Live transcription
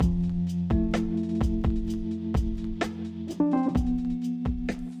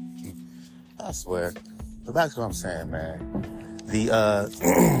I swear. But back to what I'm saying, man.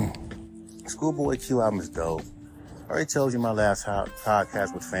 The Schoolboy Q album is dope. I already told you my last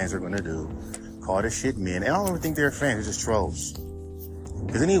podcast what fans are going to do. Call this shit men. And I don't even think they're fans. They're just trolls.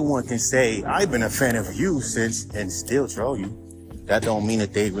 Because anyone can say, I've been a fan of you since, and still troll you. That don't mean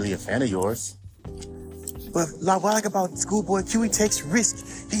that they really a fan of yours. But like, what I like about Schoolboy Q, he takes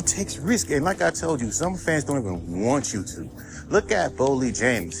risk. He takes risk. And like I told you, some fans don't even want you to. Look at Boley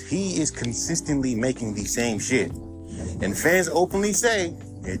James. He is consistently making the same shit. And fans openly say,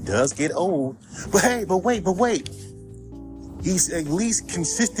 it does get old. But hey, but wait. He's at least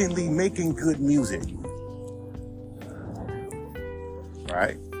consistently making good music.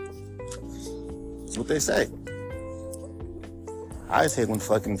 Right? That's what they say. I just hate when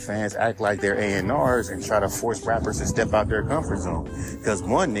fucking fans act like they're A&Rs and try to force rappers to step out their comfort zone. Because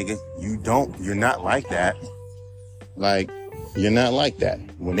one, nigga, you're not like that. Like, you're not like that.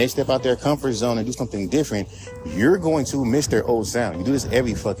 When they step out their comfort zone and do something different, you're going to miss their old sound. You do this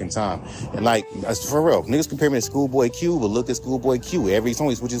every fucking time. And like, for real, niggas compare me to Schoolboy Q, but look at Schoolboy Q. Every song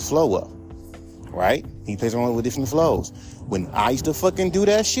he switches flow up. Right? He plays around with different flows. When I used to fucking do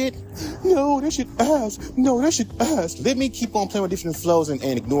that shit, no, that shit ass. No, that shit ass. Let me keep on playing with different flows and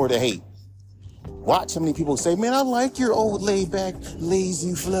ignore the hate. Watch how many people say, man, I like your old laid back,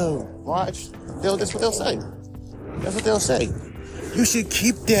 lazy flow. Watch. That's what they'll say. That's what they'll say. You should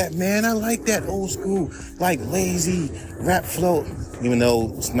keep that, man. I like that old school, like lazy rap flow, even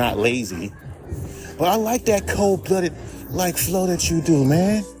though it's not lazy. But I like that cold-blooded, like flow that you do,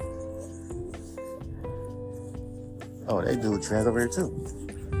 man. Oh, they do trans over here too.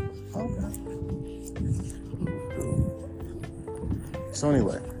 Okay. So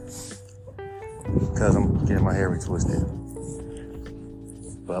anyway, because I'm getting my hair retwisted,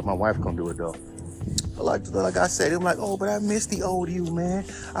 but my wife gonna do it though. But like I said, I'm like, oh, but I miss the old you, man.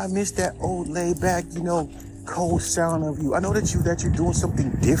 I miss that old laid back, cold sound of you. I know that you're doing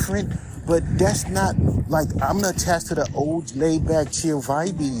something different, but that's not like I'm not attached to the old laid back, chill,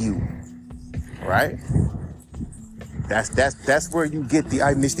 vibey you, right? That's where you get the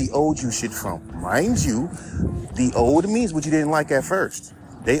I miss the old you shit from. Mind you, the old means what you didn't like at first.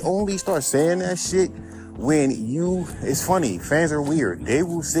 They only start saying that shit when it's funny, fans are weird. They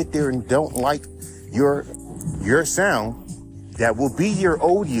will sit there and don't like your sound that will be your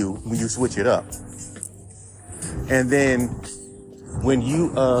old you when you switch it up. And then when you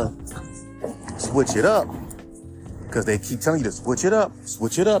switch it up, because they keep telling you to switch it up,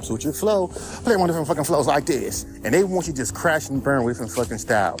 switch your flow, play one different fucking flows like this. And they want you to just crash and burn with different fucking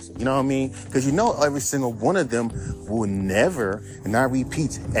styles. You know what I mean? Because every single one of them will never, and I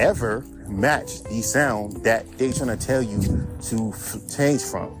repeat, ever match the sound that they trying to tell you to change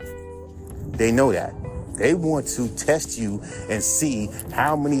from. They know that. They want to test you and see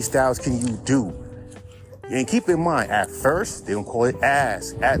how many styles can you do. And keep in mind, at first, they don't call it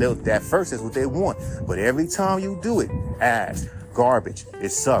ass. At first, that's what they want. But every time you do it, ass, garbage, it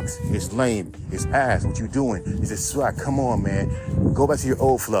sucks, it's lame, it's ass, what you doing? It's just swag. Come on, man. Go back to your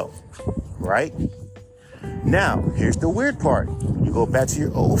old flow, right? Now, here's the weird part. You go back to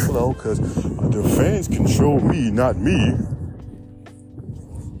your old flow because the fans control me, not me.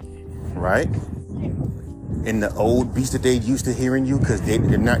 Right? In the old beats that they used to hearing you, because they're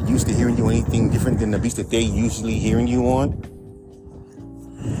not used to hearing you anything different than the beats that they usually hearing you on.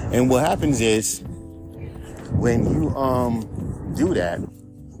 And what happens is, when you do that,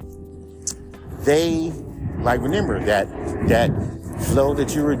 they remember that flow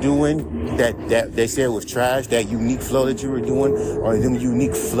that you were doing, that they said was trash, that unique flow that you were doing, or them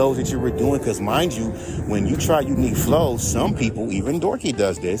unique flows that you were doing. Because mind you, when you try unique flows, some people, even Dorky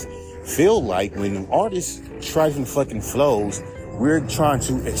does this, feel like when artists try different fucking flows, we're trying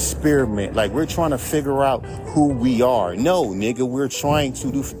to experiment. Like, we're trying to figure out who we are. No, nigga, we're trying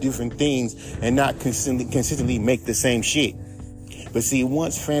to do different things and not consistently make the same shit. But see,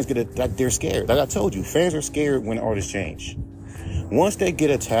 once fans they're scared. Like I told you, fans are scared when artists change. Once they get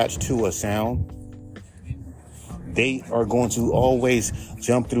attached to a sound, they are going to always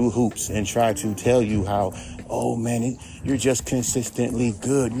jump through hoops and try to tell you how, oh man, you're just consistently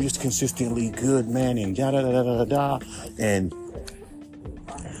good. You're just consistently good, man, and da-da-da-da-da-da. And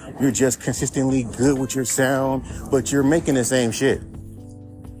you're just consistently good with your sound, but you're making the same shit.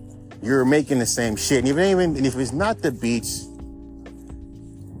 You're making the same shit. And if it's not the beats,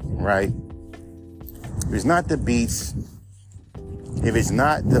 right? If it's not the beats, if it's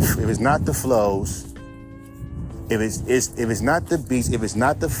not the flows, if it's not the beats, if it's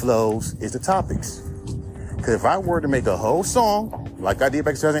not the flows, it's the topics. Because if I were to make a whole song, like I did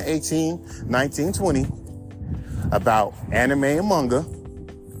back in 2018, 19, 20, about anime and manga,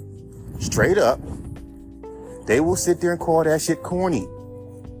 straight up, they will sit there and call that shit corny.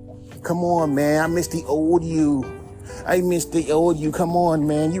 Come on, man. I miss the old you. I miss the old you. Come on,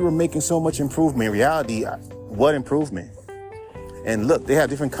 man. You were making so much improvement. In reality, what improvement? And look, they have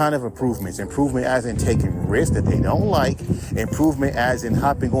different kind of improvements. Improvement as in taking risks that they don't like. Improvement as in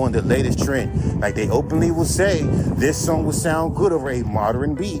hopping on the latest trend. Like they openly will say, this song will sound good over a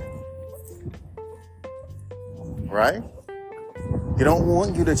modern beat. Right? They don't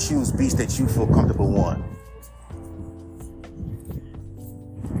want you to choose beats that you feel comfortable on.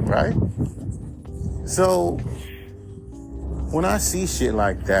 Right? So, when I see shit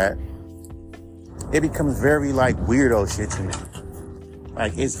like that, it becomes very like weirdo shit to me.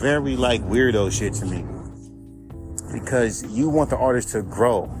 Like, it's very like weirdo shit to me. Because you want the artist to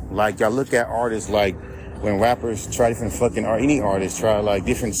grow. Like, y'all look at artists like when rappers try different fucking, or any artist try like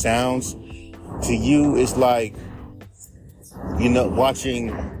different sounds. To you, it's like, you know,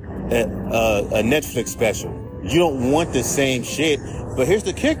 watching a Netflix special. You don't want the same shit. But here's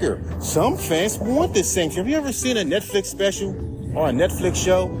the kicker. Some fans want the same shit. Have you ever seen a Netflix special or a Netflix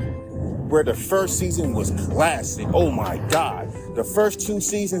show where the first season was classic? Oh my God. The first 2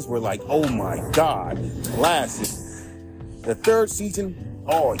 seasons were like, oh my God, classic. The third season,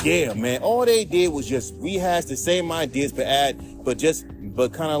 oh yeah, man. All they did was just rehash the same ideas, but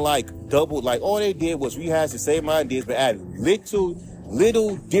kind of like double. Like all they did was rehash the same ideas, but add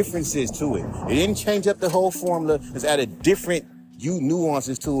little differences to it. They didn't change up the whole formula. Just added different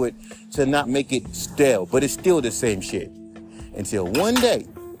nuances to it to not make it stale, but it's still the same shit. Until one day,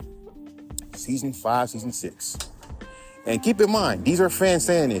 season 5, season 6. And keep in mind, these are fans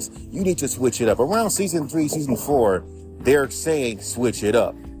saying this. You need to switch it up. Around season 3, season 4, they're saying switch it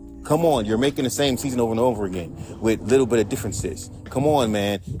up. Come on, you're making the same season over and over again with a little bit of differences. Come on,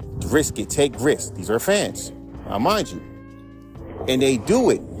 man. Risk it. Take risks. These are fans. Now, mind you. And they do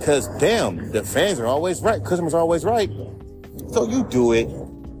it because, damn, the fans are always right. Customers are always right. So you do it.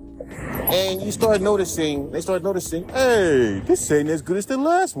 And they start noticing, hey, this ain't as good as the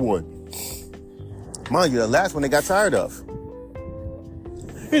last one. Mind you, the last one they got tired of.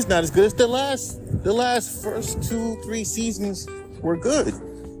 It's not as good as the last first 2, 3 seasons were good.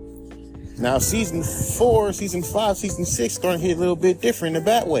 Now season 4, season 5, season 6 starting to hit a little bit different in a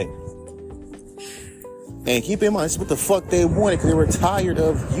bad way. And keep in mind, this is what the fuck they wanted because they were tired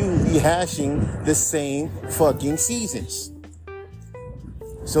of you rehashing the same fucking seasons.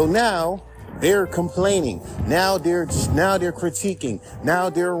 So now they're complaining. Now they're critiquing. Now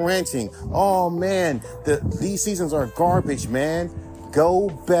they're ranting. Oh man, these seasons are garbage, man. Go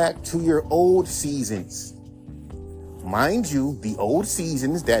back to your old seasons. Mind you, the old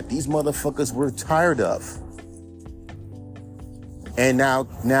seasons that these motherfuckers were tired of. And now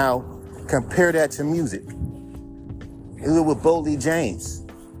compare that to music. Look at with Boldy James.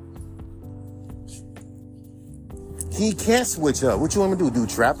 He can't switch up. What you want me to do? Do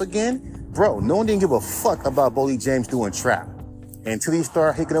trap again? Bro, no one didn't give a fuck about Boldy James doing trap. Until he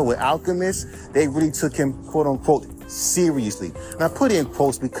started hooking up with Alchemist, they really took him, quote unquote, seriously. And I put in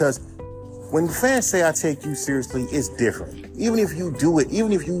quotes because when the fans say I take you seriously, it's different. Even if you do it,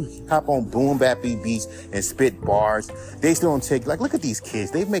 even if you hop on boom bap beats and spit bars, they still don't take, like, look at these kids.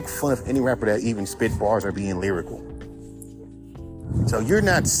 They make fun of any rapper that even spit bars or being lyrical. So you're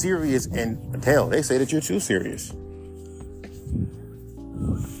not serious, and hell, they say that you're too serious.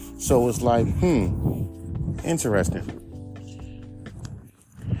 So it's like, interesting.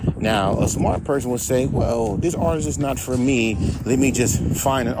 Now, a smart person would say, well, this artist is not for me. Let me just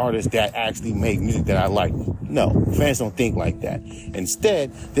find an artist that actually make music that I like. No, fans don't think like that.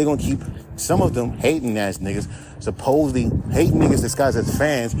 Instead, they're going to keep some of them hating ass niggas, supposedly hating niggas disguised as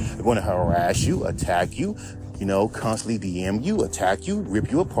fans. They're going to harass you, attack you, constantly DM you, attack you,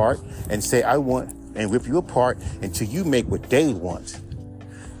 rip you apart, and say, I want, and rip you apart until you make what they want.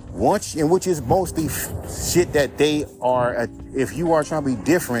 Which is mostly shit that they are, if you are trying to be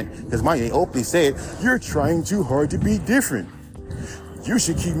different, because they openly said, you're trying too hard to be different. You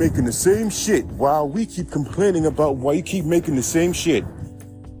should keep making the same shit while we keep complaining about why you keep making the same shit.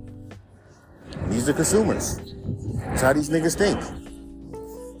 These are consumers. That's how these niggas think.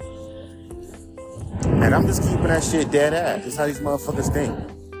 And I'm just keeping that shit dead ass. That's how these motherfuckers think.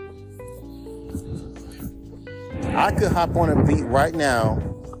 I could hop on a beat right now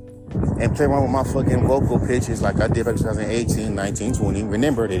and play around with my fucking vocal pitches like I did back in 2018, 19, 20.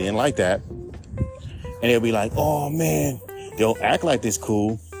 Remember, they didn't like that. And they'll be like, oh man, they'll act like this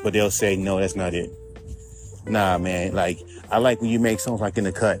cool, but they'll say, no, that's not it. Nah, man, like, I like when you make songs like In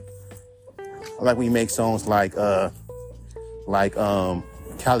the Cut. I like when you make songs like Cali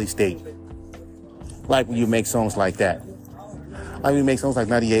State. I like when you make songs like that. Like we make songs like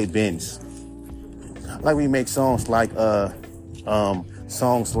 98 Bins. Like we make songs like what's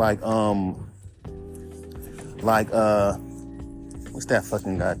that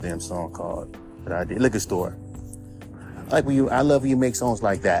fucking goddamn song called that I did? Liquor Store. Like I love when you make songs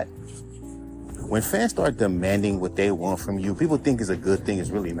like that. When fans start demanding what they want from you, people think it's a good thing.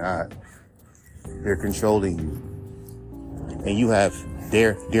 It's really not. They're controlling you. And you have,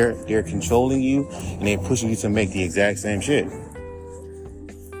 they're controlling you and they're pushing you to make the exact same shit.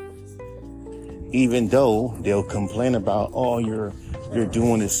 Even though they'll complain about, oh, you're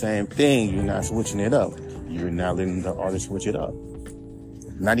doing the same thing. You're not switching it up. You're not letting the artist switch it up.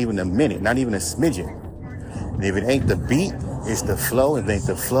 Not even a minute, not even a smidgen. And if it ain't the beat, it's the flow. If it ain't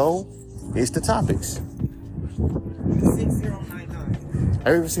the flow, it's the topics. 6099. Have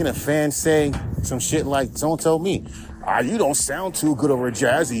you ever seen a fan say some shit like, someone told me, you don't sound too good over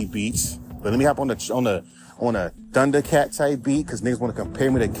jazzy beats, but let me hop on a Thundercat type beat, because niggas want to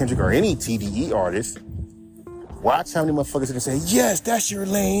compare me to Kendrick or any TDE artist. Watch how many motherfuckers are gonna say, yes, that's your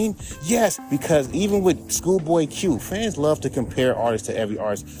lane. Yes, because even with Schoolboy Q, fans love to compare artists to every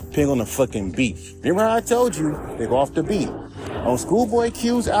artist, depending on the fucking beat. Remember how I told you, they go off the beat. On Schoolboy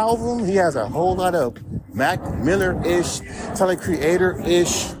Q's album, he has a whole lot of Mac Miller-ish, Tyler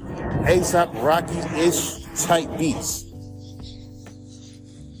Creator-ish, A$AP Rocky-ish type beats.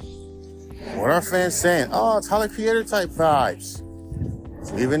 What are fans saying? Oh, Tyler Creator type vibes.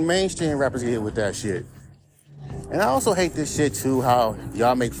 So even mainstream rappers get hit with that shit. And I also hate this shit too, how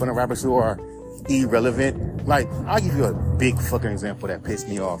y'all make fun of rappers who are irrelevant. Like, I'll give you a big fucking example that pissed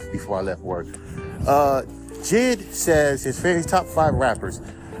me off before I left work. Jid says his top 5 rappers,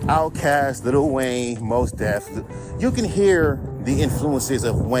 Outkast, Lil Wayne, Mos Def. You can hear the influences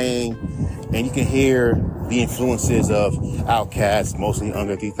of Wayne, and you can hear the influences of Outkast, mostly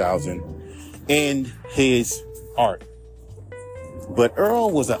Under 3000, in his art. But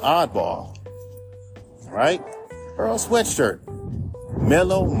Earl was an oddball, right? Earl Sweatshirt,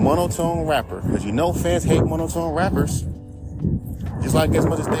 mellow, monotone rapper. Because you know fans hate monotone rappers. Just like as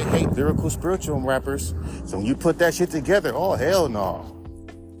much as they hate lyrical, spiritual rappers. So when you put that shit together, oh, hell no.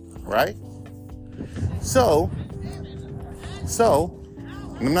 Right? So,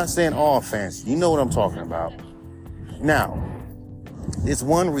 and I'm not saying all fans. You know what I'm talking about. Now, this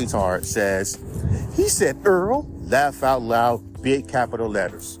one retard says, he said, Earl, laugh out loud, big capital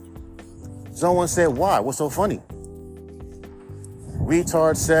letters. Someone said, why? What's so funny?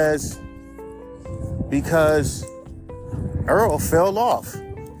 Retard says, because Earl fell off.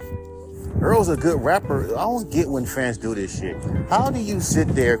 Earl's a good rapper. I don't get when fans do this shit. How do you sit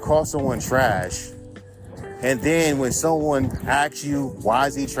there, call someone trash, and then when someone asks you, why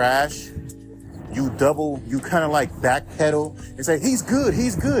is he trash? You kind of like backpedal and say, he's good.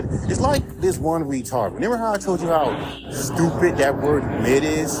 It's like this one retard. Remember how I told you how stupid that word mid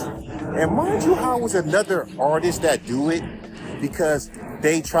is? And mind you, how was another artist that do it because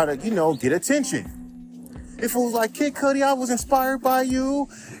they try to, get attention. If it was like, Kid Cudi, I was inspired by you,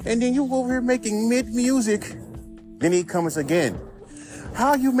 and then you over here making mid music, then he comes again. How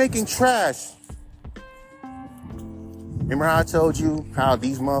are you making trash? Remember how I told you how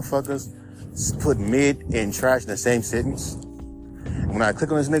these motherfuckers put mid and trash in the same sentence? When I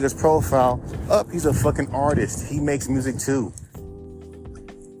click on this nigga's profile, he's a fucking artist. He makes music too.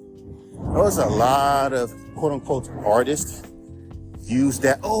 There's a lot of quote-unquote artists use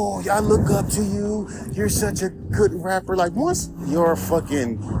that, oh, I look up to you. You're such a good rapper. Like, once your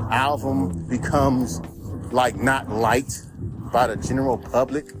fucking album becomes, like, not liked by the general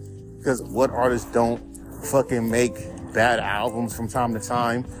public, because what artists don't fucking make bad albums from time to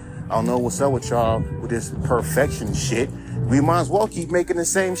time? I don't know what's up with y'all with this perfection shit. We might as well keep making the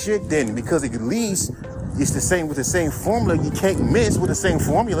same shit then, because at least it's the same with the same formula. You can't miss with the same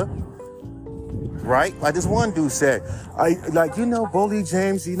formula. Right? Like this one dude said, Boldy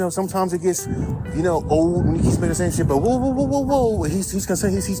James, sometimes it gets, old when he keeps making the same shit, but whoa.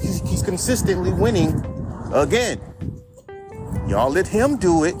 He's consistently winning again. Y'all let him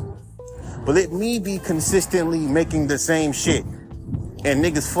do it, but let me be consistently making the same shit. And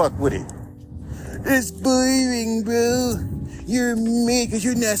niggas fuck with it. It's boring, bro. You're mad because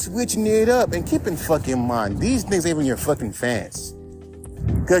you're not switching it up. And keep in fucking mind, these niggas ain't even your fucking fans.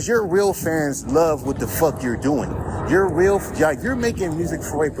 Because your real fans love what the fuck you're doing. You're making music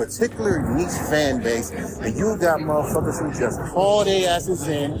for a particular niche fan base, and you got motherfuckers who just haul their asses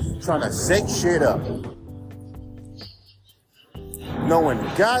in, trying to shake shit up. Knowing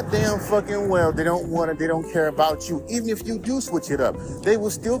goddamn fucking well they don't care about you. Even if you do switch it up, they will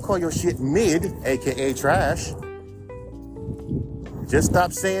still call your shit mid, aka trash. Just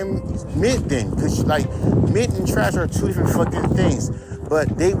stop saying mid then, because like mid and trash are two different fucking things,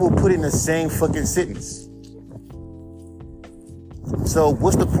 but they will put in the same fucking sentence. So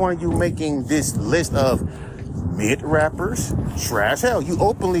what's the point of you making this list of mid rappers, trash? Hell, you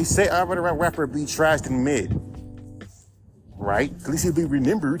openly say I'd rather a rapper be trash than mid, right? At least he'll be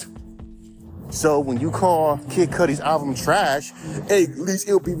remembered. So when you call Kid Cudi's album trash, hey, at least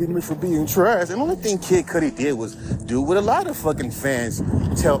it'll be remembered for being trash. And the only thing Kid Cudi did was do what a lot of fucking fans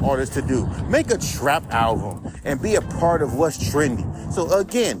tell artists to do. Make a trap album and be a part of what's trendy. So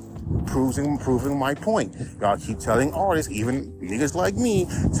again, proving my point. Y'all keep telling artists, even niggas like me,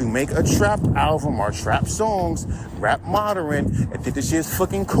 to make a trap album or trap songs, rap modern, and think this shit's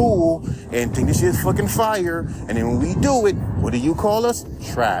fucking cool, and think this shit's fucking fire. And then when we do it, what do you call us?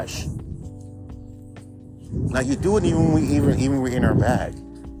 Trash. Like you do it even when we're in our bag.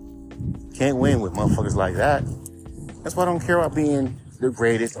 Can't win with motherfuckers like that. That's why I don't care about being the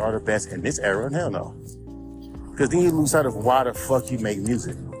greatest or the best in this era. Hell no. Because then you lose sight of why the fuck you make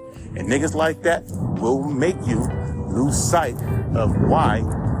music. And niggas like that will make you lose sight of why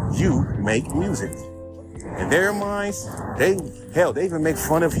you make music. In their minds, they even make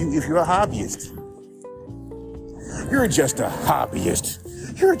fun of you if you're a hobbyist. You're just a hobbyist.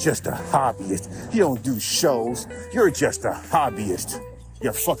 You're just a hobbyist. You don't do shows. You're just a hobbyist.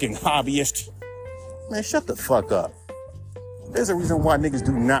 You're a fucking hobbyist. Man, shut the fuck up. There's a reason why niggas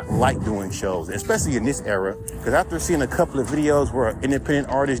do not like doing shows, especially in this era. Because after seeing a couple of videos where independent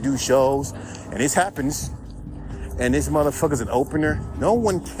artists do shows, and this happens, and this motherfucker's an opener, no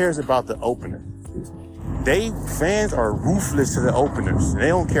one cares about the opener. Fans are ruthless to the openers. They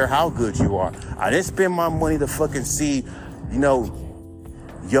don't care how good you are. I didn't spend my money to fucking see,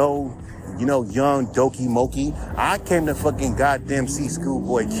 young Doki Moki. I came to fucking goddamn see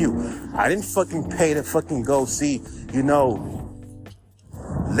Schoolboy Q. I didn't fucking pay to fucking go see,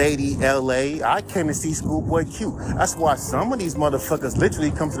 Lady LA. I came to see Schoolboy Q. That's why some of these motherfuckers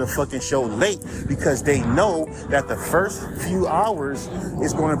literally come to the fucking show late, because they know that the first few hours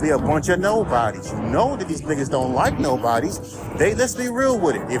is going to be a bunch of nobodies. You know that these niggas don't like nobodies. Let's be real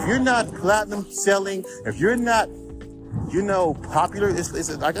with it. If you're not platinum selling, if you're not popular,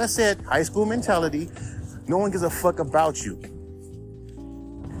 it's like I said, high school mentality. No one gives a fuck about you.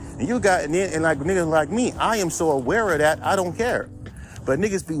 And like niggas like me, I am so aware of that, I don't care. But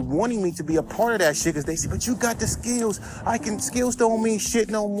niggas be wanting me to be a part of that shit because they say, but you got the skills. Skills don't mean shit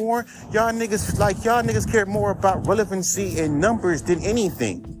no more. Y'all niggas care more about relevancy and numbers than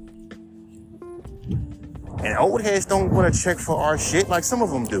anything. And old heads don't want to check for our shit like some of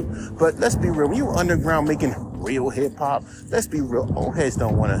them do. But let's be real. When you underground making real hip hop, let's be real. Old heads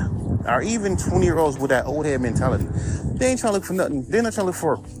don't want to, or even 20-year-olds with that old head mentality, they ain't trying to look for nothing. They're not trying to look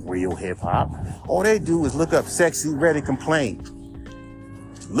for real hip hop. All they do is look up Sexy Red and complain.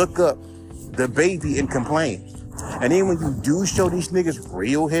 Look up The Baby and complain. And then when you do show these niggas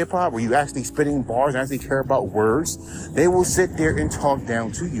real hip hop, where you actually spitting bars and actually care about words, they will sit there and talk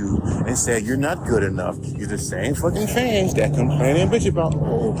down to you and say you're not good enough. You're the same fucking fans that complain and bitch about,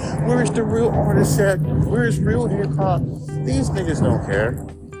 oh, where's the real artist at? Where's real hip hop? These niggas don't care.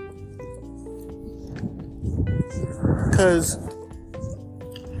 Cause,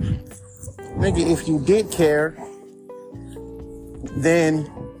 nigga, if you did care, then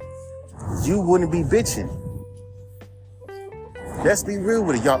you wouldn't be bitching. Let's be real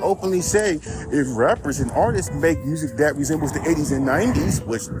with it. Y'all openly say if rappers and artists make music that resembles the 80s and 90s,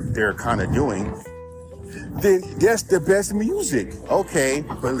 which they're kind of doing, then that's the best music. Okay,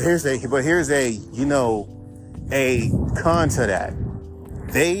 but here's a con to that.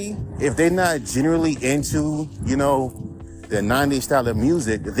 If they're not generally into, the 90s style of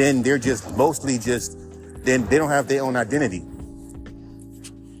music, then they're just mostly then they don't have their own identity.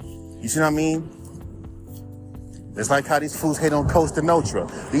 You see what I mean? It's like how these fools hate on Costa Nostra.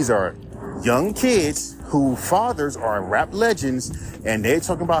 These are young kids whose fathers are rap legends, and they're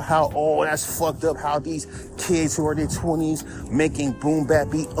talking about how, oh, that's fucked up, how these kids who are in their 20s making boom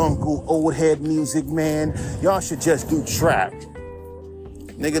bap beat uncle old head music, man. Y'all should just do trap.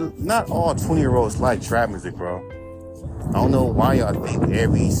 Nigga, not all 20-year-olds like trap music, bro. I don't know why y'all think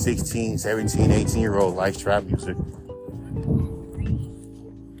every 16, 17, 18-year-old likes trap music.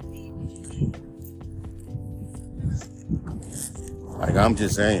 Like, I'm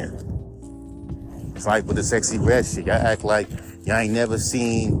just saying. It's like with the Sexy Red shit. Y'all act like y'all ain't never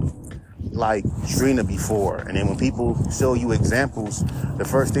seen, like, Trina before. And then when people show you examples, the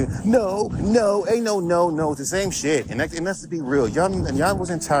first thing, no, ain't no. It's the same shit. And let's be real. Y'all ain't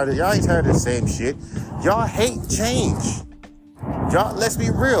tired of the same shit. Y'all hate change. Y'all, let's be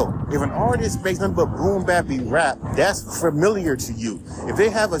real. If an artist makes nothing but boom bappy rap, that's familiar to you. If they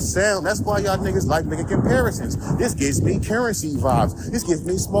have a sound, that's why y'all niggas like making comparisons. This gives me Currency vibes. This gives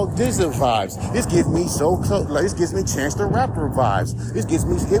me Smoke DZA vibes. This gives me this gives me Chance the Rapper vibes.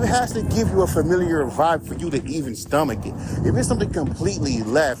 It has to give you a familiar vibe for you to even stomach it. If it's something completely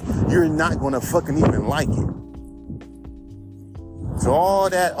left, you're not gonna fucking even like it. So all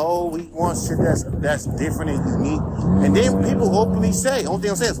that, we want shit that's different and unique. And then people openly say, only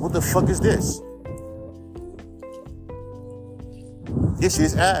thing I'm saying is, what the fuck is this? This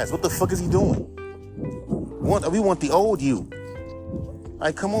shit's ass. What the fuck is he doing? We want the old you.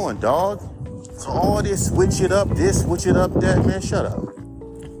 Like, come on, dog. So all this, switch it up, that, man, shut up.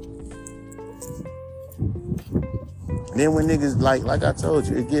 And then when niggas, like I told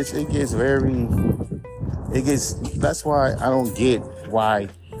you, that's why I don't get why,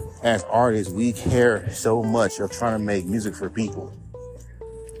 as artists, we care so much of trying to make music for people.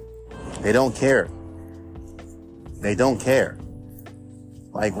 They don't care. They don't care.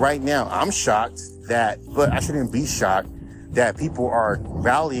 Like right now, I'm shocked but I shouldn't be shocked that people are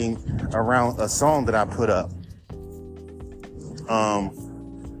rallying around a song that I put up,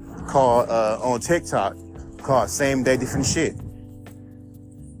 called, on TikTok, called Same Day Different Shit.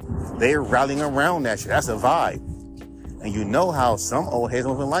 They're rallying around that shit. That's a vibe. And you know how some old heads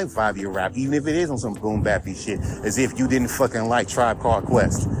don't even like 5-year rap, even if it is on some boom bappy shit. As if you didn't fucking like Tribe Called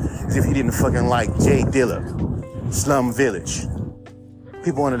Quest. As if you didn't fucking like Jay Dilla, Slum Village,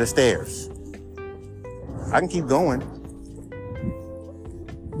 People Under the Stairs. I can keep going.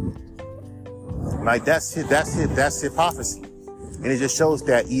 Like that's hypocrisy. And it just shows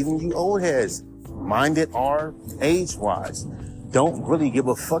that even you old heads, minded are age-wise, don't really give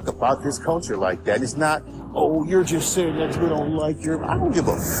a fuck about this culture like that. It's not, you're just saying that you don't like I don't give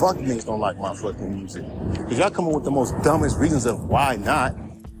a fuck niggas don't like my fucking music. Because y'all come up with the most dumbest reasons of why not.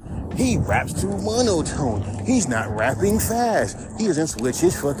 He raps too monotone. He's not rapping fast. He doesn't switch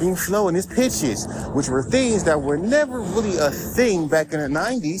his fucking flow and his pitches, which were things that were never really a thing back in the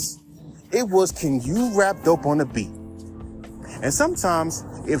 90s. It was, can you rap dope on the beat? And sometimes,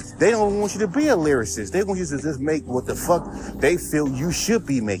 if they don't want you to be a lyricist, they want you to just make what the fuck they feel you should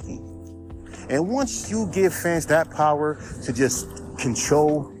be making. And once you give fans that power to just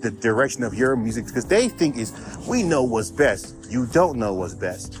control the direction of your music, because they think we know what's best. You don't know what's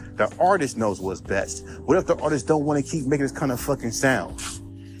best. The artist knows what's best. What if the artists don't want to keep making this kind of fucking sound?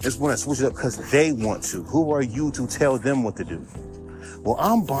 Just want to switch it up because they want to. Who are you to tell them what to do? Well,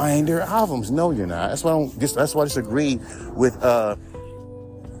 I'm buying their albums. No, you're not. That's why I disagree with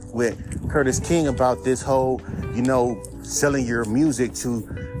Curtis King about this whole, selling your music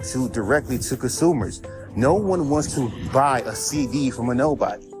to directly to consumers. No one wants to buy a CD from a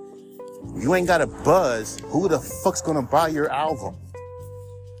nobody. You ain't got a buzz. Who the fuck's gonna buy your album?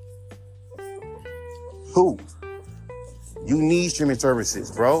 Who? You need streaming services,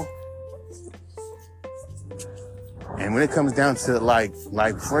 bro. And when it comes down to like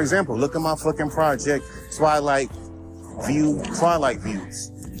for example, look at my fucking project, Twilight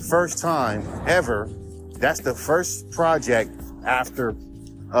Views. First time ever. That's the first project after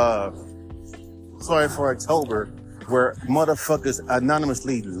Sorry for October, where motherfuckers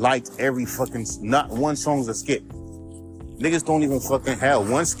anonymously liked every fucking, not one song's a skip. Niggas don't even fucking have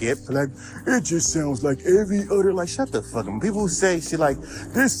one skip. Like, it just sounds like every other, like, shut the fuck up. People who say shit like,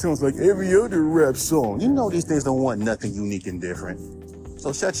 this sounds like every other rap song. You know these things don't want nothing unique and different.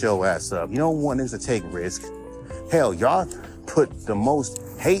 So shut your ass up. You don't want niggas to take risk. Hell, y'all put the most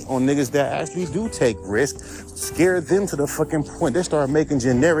hate on niggas that actually do take risks. Scare them to the fucking point they start making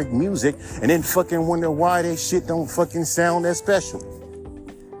generic music and then fucking wonder why they shit don't fucking sound that special.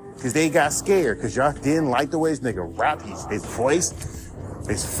 Cause they got scared cause y'all didn't like the way this nigga rap, his voice,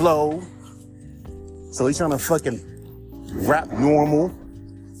 his flow. So he's trying to fucking rap normal,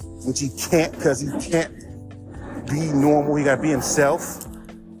 which he can't cause he can't be normal. He gotta be himself.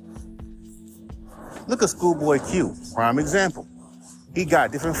 Look at Schoolboy Q, prime example. He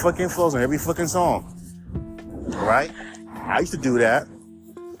got different fucking flows on every fucking song, right? I used to do that,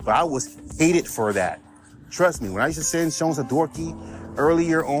 but I was hated for that. Trust me, when I used to send songs to Dorky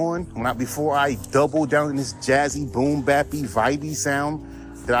earlier on, before I doubled down in this jazzy, boom, bappy, vibey sound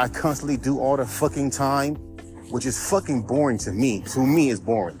that I constantly do all the fucking time, which is fucking boring to me. To me, it's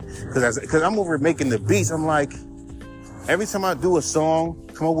boring. Cause I'm over making the beats. I'm like, every time I do a song,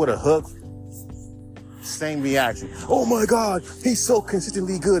 come up with a hook, same reaction. Oh my God, he's so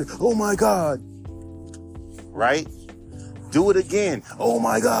consistently good. Oh my God. Right? Do it again. Oh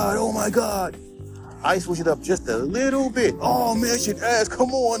my God, oh my God. I switch it up just a little bit. Oh man, shit ass.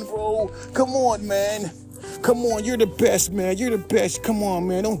 Come on, bro. Come on, man. Come on, you're the best, man. You're the best. Come on,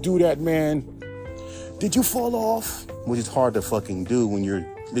 man. Don't do that, man. Did you fall off? Which is hard to fucking do when you're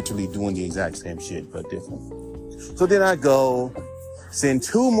literally doing the exact same shit, but different. So then I go send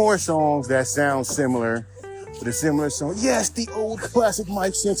 2 more songs that sound similar with a similar song. Yes, the old classic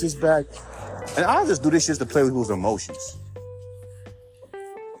Mike Sense is back. And I'll just do this just to play with people's emotions.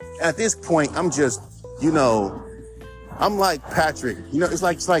 At this point, I'm just, I'm like Patrick. It's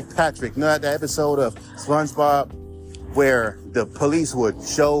like Patrick. That episode of SpongeBob where the police would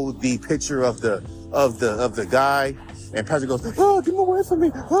show the picture of the guy, and Patrick goes, "Oh, get him away from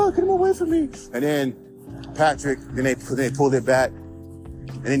me! Oh, get him away from me!" And then Patrick, then they pulled it back,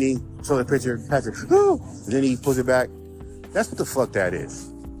 and then he showed the picture. Patrick, oh, and then he pulls it back. That's what the fuck that is.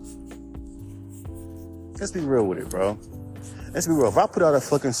 Let's be real with it, bro. Let's be real. If I put out a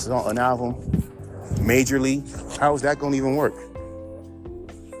fucking song, an album, majorly, how is that gonna even work?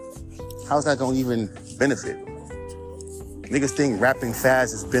 How's that gonna even benefit? Niggas think rapping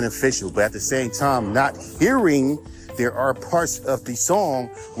fast is beneficial, but at the same time, not hearing there are parts of the song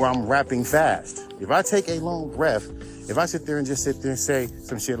where I'm rapping fast. If I take a long breath, if I sit there and say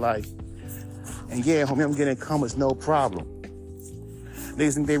some shit like, and yeah, homie, I'm getting commas, no problem.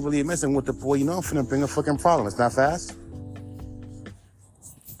 Niggas think they really messing with the boy, I'm finna bring a fucking problem. It's not fast.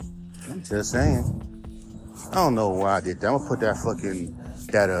 I'm just saying. I don't know why I did that. I'm gonna put that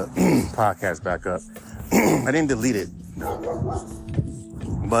podcast back up. I didn't delete it.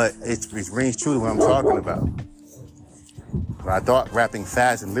 But it rings true to what I'm talking about. I thought rapping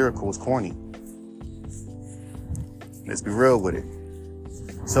fast and lyrical was corny. Let's be real with it.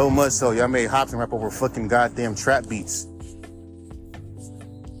 So much so, y'all made Hopsin rap over fucking goddamn trap beats.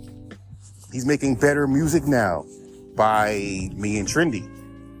 He's making better music now by me and Trendy.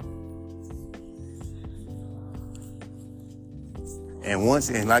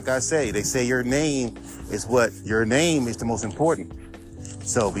 And like I say, they say your name is the most important.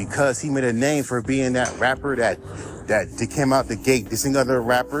 So because he made a name for being that rapper that came out the gate dissing other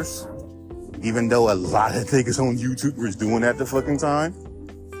rappers, even though a lot of niggas on YouTube was doing that the fucking time,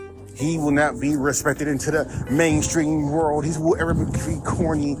 he will not be respected into the mainstream world. He will ever be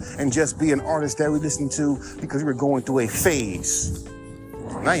corny and just be an artist that we listen to because we were going through a phase.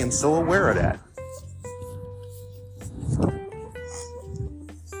 And I am so aware of that.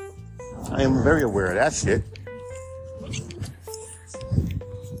 I am very aware of that shit.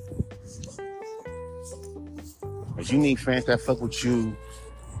 But you need fans that fuck with you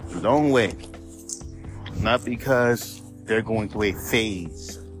the long way. Not because they're going through a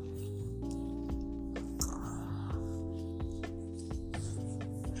phase.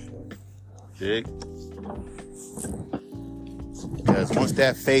 Dig? Because once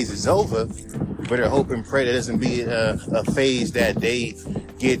that phase is over, better hope and pray that doesn't be a phase that they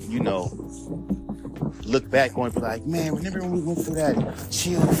get, look back on and be like, man, remember when we went through that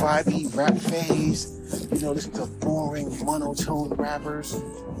chill 5E rap phase? Listen to boring, monotone rappers.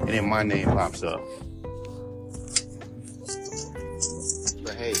 And then my name pops up.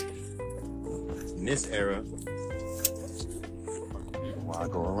 But hey, in this era, why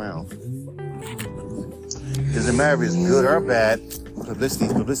go around? Doesn't matter if it's good or bad. Publicity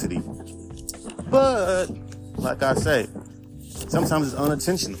is publicity. But, like I say, sometimes it's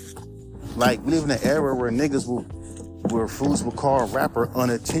unintentional. Like, we live in an era where where fools will call a rapper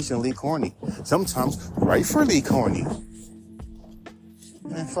unintentionally corny. Sometimes rightfully corny.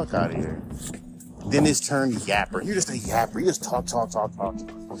 Man, fuck out of here. Then it's turned yapper. You're just a yapper. You just talk.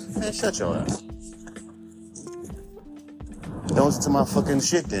 Man, shut your ass. Don't listen to my fucking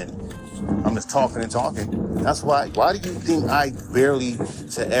shit then. I'm just talking and talking. That's why do you think I barely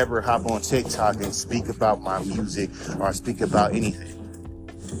to ever hop on TikTok and speak about my music or speak about anything?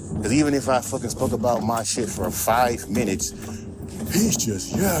 Because even if I fucking spoke about my shit for 5 minutes, he's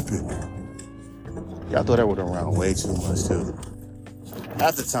just yapping. Y'all thought that would around way too much too.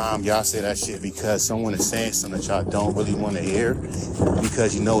 Half the time, y'all say that shit because someone is saying something that y'all don't really want to hear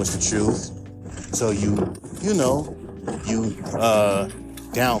because you know it's the truth. So you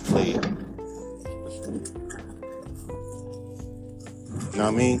downplay it. You know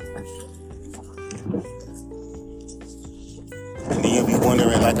what I mean? And then you'll be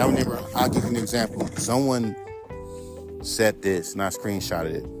wondering, like, I'll give you an example. Someone said this, and I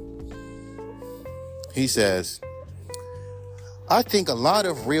screenshotted it. He says, I think a lot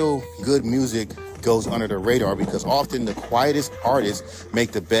of real good music goes under the radar because often the quietest artists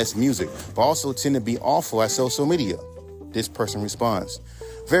make the best music, but also tend to be awful at social media. This person responds,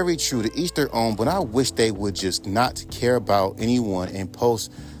 very true, to each their own, but I wish they would just not care about anyone and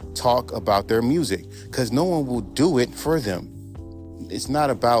talk about their music because no one will do it for them. it's not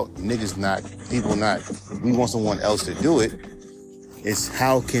about niggas not, people not, we want someone else to do it. It's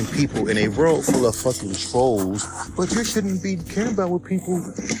how can people in a world full of fucking trolls, but you shouldn't be caring about what people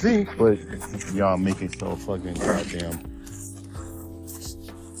think, but y'all make it so fucking goddamn.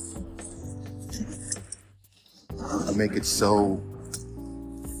 Make it so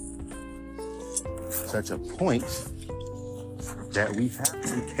such a point that we have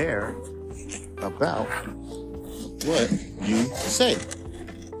to care about what you say.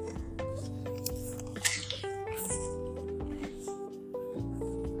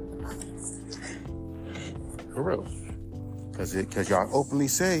 For real. Because y'all openly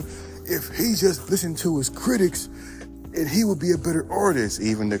say, if he just listened to his critics, and he would be a better artist.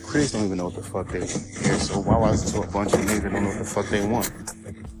 Even the critics don't even know what the fuck they want. So why listen to a bunch of niggas that don't know what the fuck they want?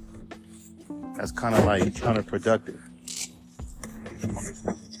 That's kind of like counterproductive.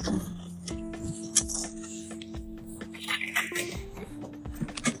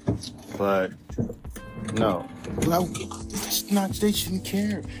 But no, it's not. They shouldn't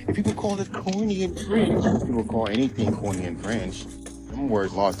care. If people call it corny and cringe, people call anything corny and cringe. Them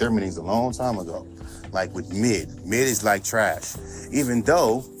words lost their meanings a long time ago. Like with mid is like trash. Even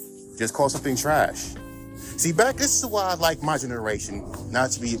though, just call something trash. See, this is why I like my generation,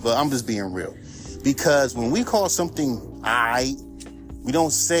 not to be, but I'm just being real. Because when we call something aight, we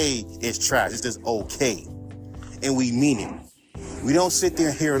don't say it's trash, it's just okay. And we mean it. We don't sit there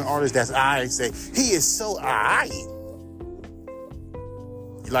and hear an artist that's aight and say, he is so aight.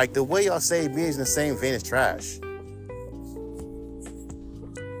 Like the way y'all say mid is in the same vein as trash.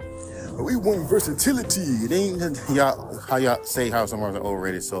 We want versatility. It ain't how y'all say how some are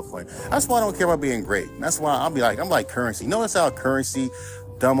overrated is so funny. That's why I don't care about being great. That's why I'm like Currency. Notice how Currency,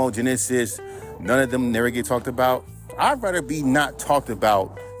 Dumbo, Genesis, none of them never get talked about. I'd rather be not talked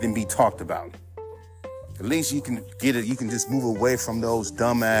about than be talked about. At least you can get it. You can just move away from those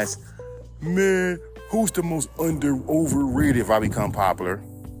dumbass, man, who's the most overrated if I become popular?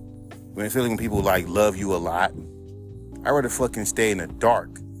 When it's feeling people like love you a lot. I'd rather fucking stay in the dark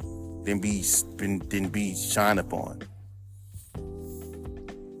than be shined upon.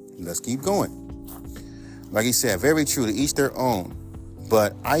 Let's keep going. Like he said, very true, to each their own.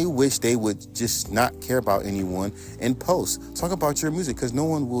 But I wish they would just not care about anyone and post. Talk about your music, because no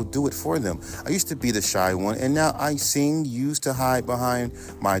one will do it for them. I used to be the shy one, and now I used to hide behind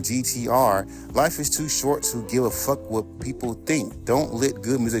my GTR. Life is too short to give a fuck what people think. Don't let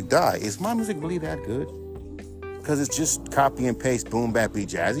good music die. Is my music really that good? Because it's just copy and paste, boom, bap, beat,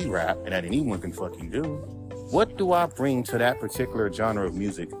 jazzy rap, and that anyone can fucking do. What do I bring to that particular genre of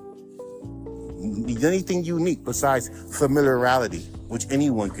music? Anything unique besides familiarity, which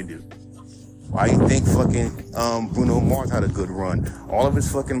anyone can do? Why you think fucking Bruno Mars had a good run? All of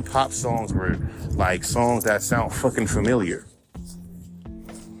his fucking pop songs were like songs that sound fucking familiar.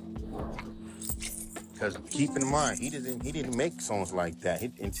 Because keep in mind, he didn't make songs like that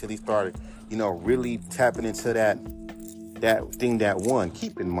until he started, really tapping into that thing that won.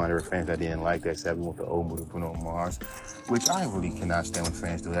 Keep in mind, there were fans that didn't like that, said we want the old movie Bruno Mars, which I really cannot stand when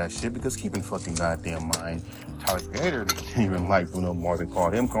fans do that shit, because keep in fucking goddamn mind, Tyler the Creator didn't even like Bruno Mars and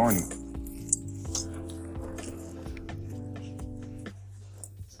called him corny.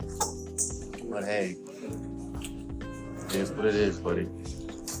 But hey, it is what it is, buddy.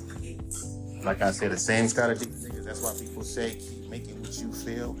 Like I said, the same strategy, niggas. That's why people say keep making what you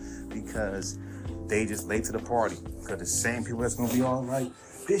feel, because they just late to the party. Because the same people that's gonna be all like,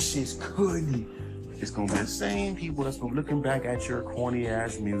 this shit's corny. It's gonna be the same people that's gonna be looking back at your corny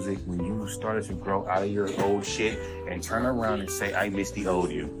ass music when you started to grow out of your old shit and turn around and say, I miss the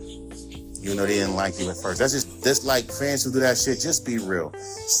old you. They didn't like you at first. That's like fans who do that shit. Just be real.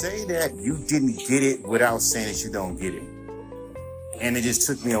 Say that you didn't get it without saying that you don't get it. And it just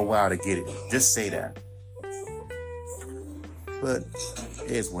took me a while to get it. Just say that. But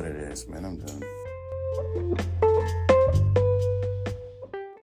it is what it is, man. I'm done.